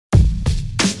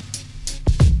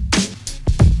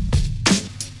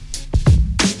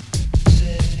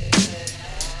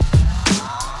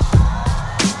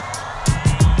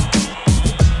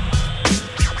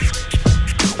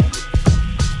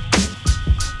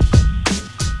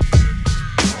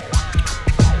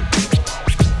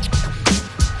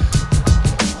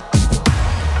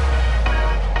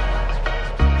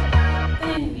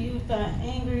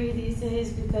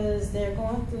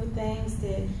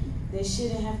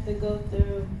shouldn't have to go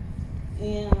through.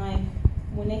 And like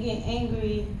when they get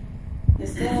angry,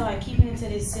 instead of like keeping it to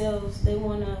themselves, they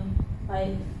wanna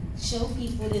like show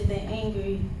people that they're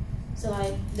angry. So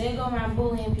like they go around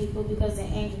bullying people because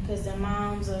they're angry because their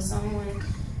moms or someone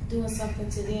doing something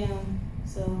to them.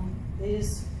 So they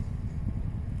just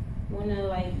wanna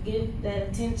like give that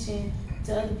attention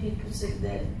to other people so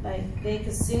that like they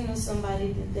could signal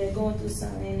somebody that they're going through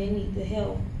something and they need the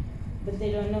help, but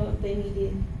they don't know if they need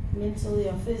it mentally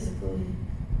or physically.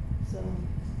 So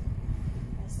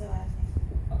that's what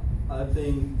I think. I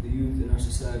think the youth in our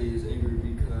society is angry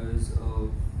because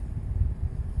of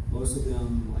most of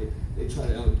them, like, they try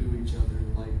to outdo each other.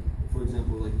 Like, for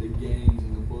example, like the gangs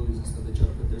and the bullies and stuff, they try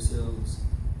to put themselves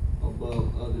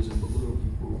above others and belittle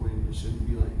people when it shouldn't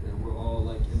be like that. We're all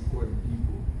like important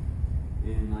people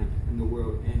in the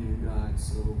world and in God.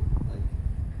 So like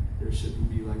there shouldn't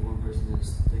be like one person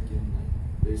that's thinking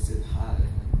like they sit high,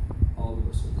 like all of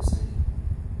us are the same.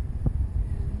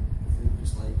 And if we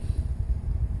just like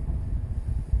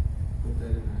put that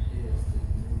in our heads, then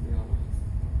we'll be all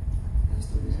right. That's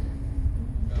the reason.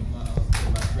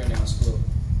 My friend in my school.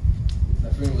 My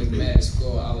friend was mad at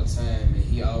school all the time, and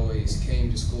he always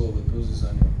came to school with bruises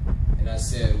on him. And I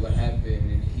said, "What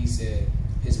happened?" And he said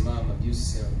his mom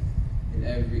abuses him, and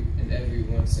every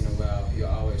once in a while he'll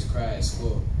always cry at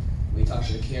school. When he talked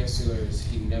to the counselors,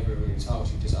 he never really talked.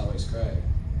 He just always cried.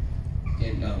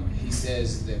 And he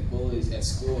says that bullies at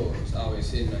school was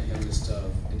always hitting on him and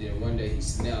stuff. And then one day he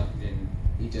snapped, and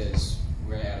he just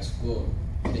ran out of school.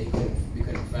 And then we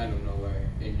couldn't find him nowhere.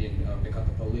 And then they called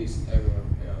the police, and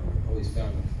everyone, the police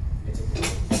found him. They took him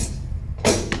away.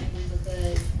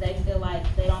 Because they feel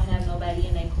like they don't have nobody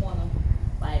in their corner.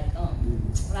 Like,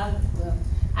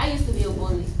 I used to be a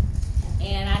bully,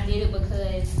 and I did it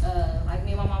because, like,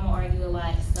 me and my mama argue a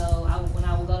lot. So when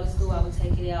I would go to school, I would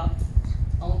take it out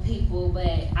on people.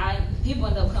 But people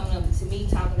end up coming up to me,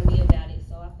 talking to me about it.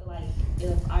 So I feel like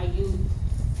if our youth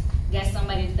got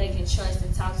somebody that they can trust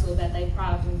and talk to about their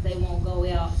problems, they won't go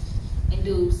out and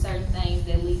do certain things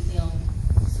that lead them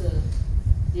to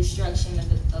destruction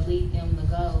or lead them to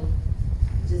go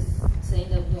just to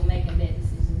end up making bad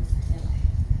decisions.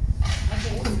 I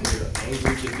think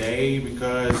they're angry today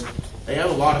because they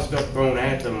have a lot of stuff thrown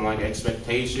at them, like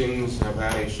expectations of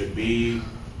how they should be,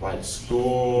 like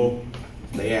school.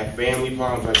 They have family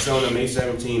problems, like some of them, they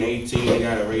 17, 18, they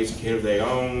gotta raise a kid of their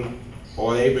own,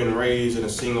 or they've been raised in a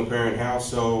single parent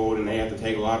household and they have to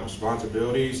take a lot of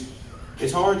responsibilities.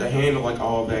 It's hard to handle like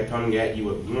all of that coming at you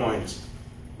at once.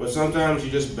 But sometimes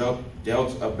you just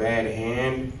dealt a bad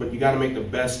hand, but you gotta make the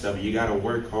best of it. You gotta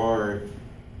work hard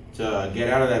to get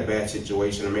out of that bad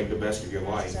situation and make the best of your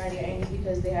life. Society are angry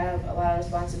because they have a lot of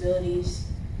responsibilities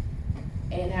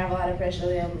and have a lot of pressure on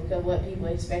them because of what people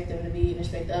expect them to be and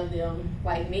expect of them.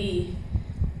 Like me,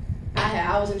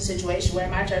 I was in a situation where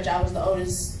in my church I was the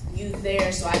oldest youth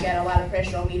there, so I got a lot of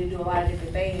pressure on me to do a lot of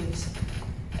different things.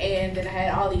 And then I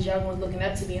had all these young ones looking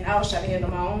up to me, and I was trying to handle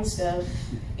my own stuff.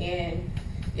 And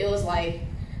it was like,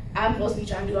 I'm supposed to be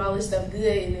trying to do all this stuff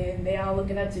good, and then they all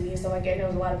looking up to me and stuff like that. There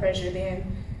was a lot of pressure.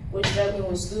 Then with struggling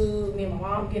with school, me and my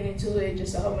mom getting into it,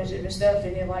 just a whole bunch of different stuff.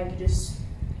 And then like you just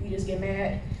get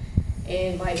mad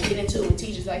and like get into it with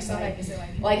teachers. Like somebody can say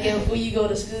like if when you go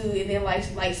to school and then like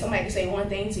somebody can say one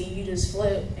thing to you, you just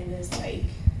flip, and it's like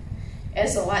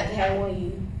that's a lot to have on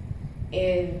you.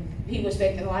 And people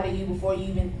expecting a lot of you before you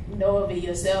even know of it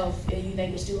yourself, and you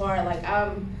think it's too hard. Like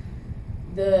I'm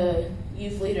the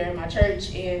youth leader in my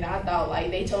church, and I thought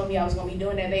like they told me I was gonna be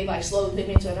doing that. They like slowly put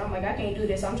me into it. I'm like, I can't do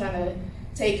this. I'm trying to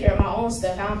take care of my own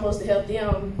stuff. How I'm supposed to help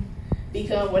them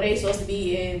become where they supposed to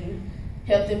be and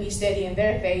help them be steady in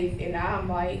their faith. And I'm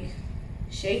like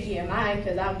shaky in mine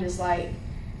because I'm just like,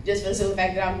 just for the simple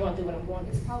fact that I'm going through what I'm going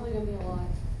through. It's probably gonna be a lot.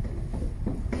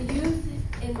 The youth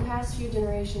in the past few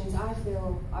generations, I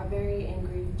feel, are very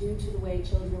angry due to the way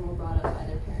children were brought up by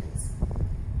their parents.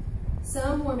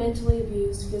 Some were mentally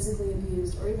abused, physically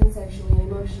abused, or even sexually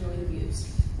and emotionally abused,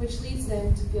 which leads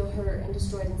them to feel hurt and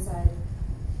destroyed inside.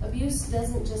 Abuse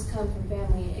doesn't just come from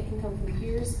family, it can come from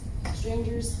peers,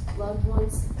 strangers, loved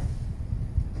ones.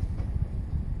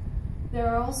 There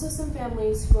are also some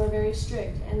families who are very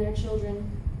strict, and their children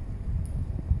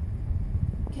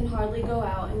can hardly go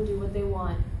out and do what they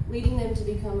want, leading them to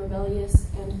become rebellious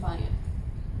and defiant.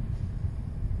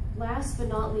 Last but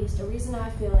not least, a reason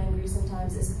I feel angry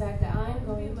sometimes is the fact that I'm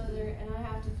going to be a mother and I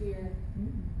have to fear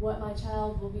what my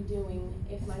child will be doing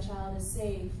if my child is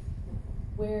safe.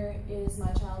 Where is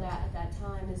my child at that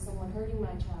time? Is someone hurting my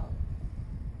child?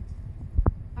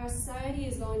 Our society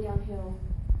is going downhill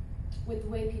with the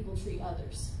way people treat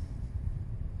others.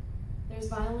 There's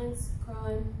violence,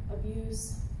 crime,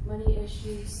 abuse, money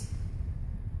issues,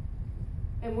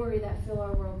 and worry that fill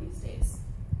our world these days.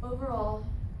 Overall,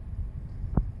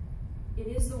 it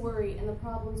is the worry and the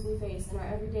problems we face in our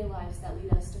everyday lives that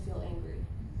lead us to feel angry.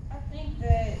 I think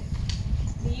that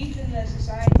the youth in the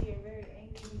society are very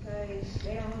angry because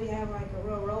they don't really have like a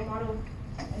real role model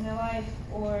in their life,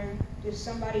 or just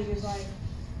somebody just like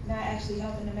not actually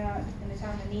helping them out in the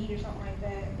time of need or something like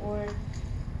that, or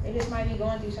they just might be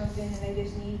going through something and they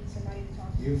just need somebody to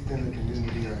talk to. Youth in the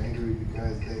community are angry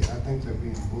because I think they're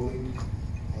being bullied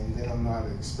and they don't know how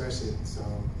to express it, so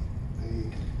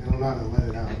they don't know how to let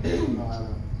it out. They don't know how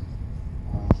to,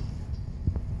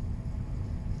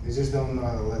 they just don't know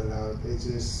how to let it out.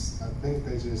 I think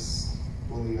they just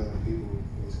bully other people,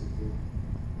 basically.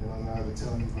 They don't know how to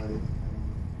tell anybody.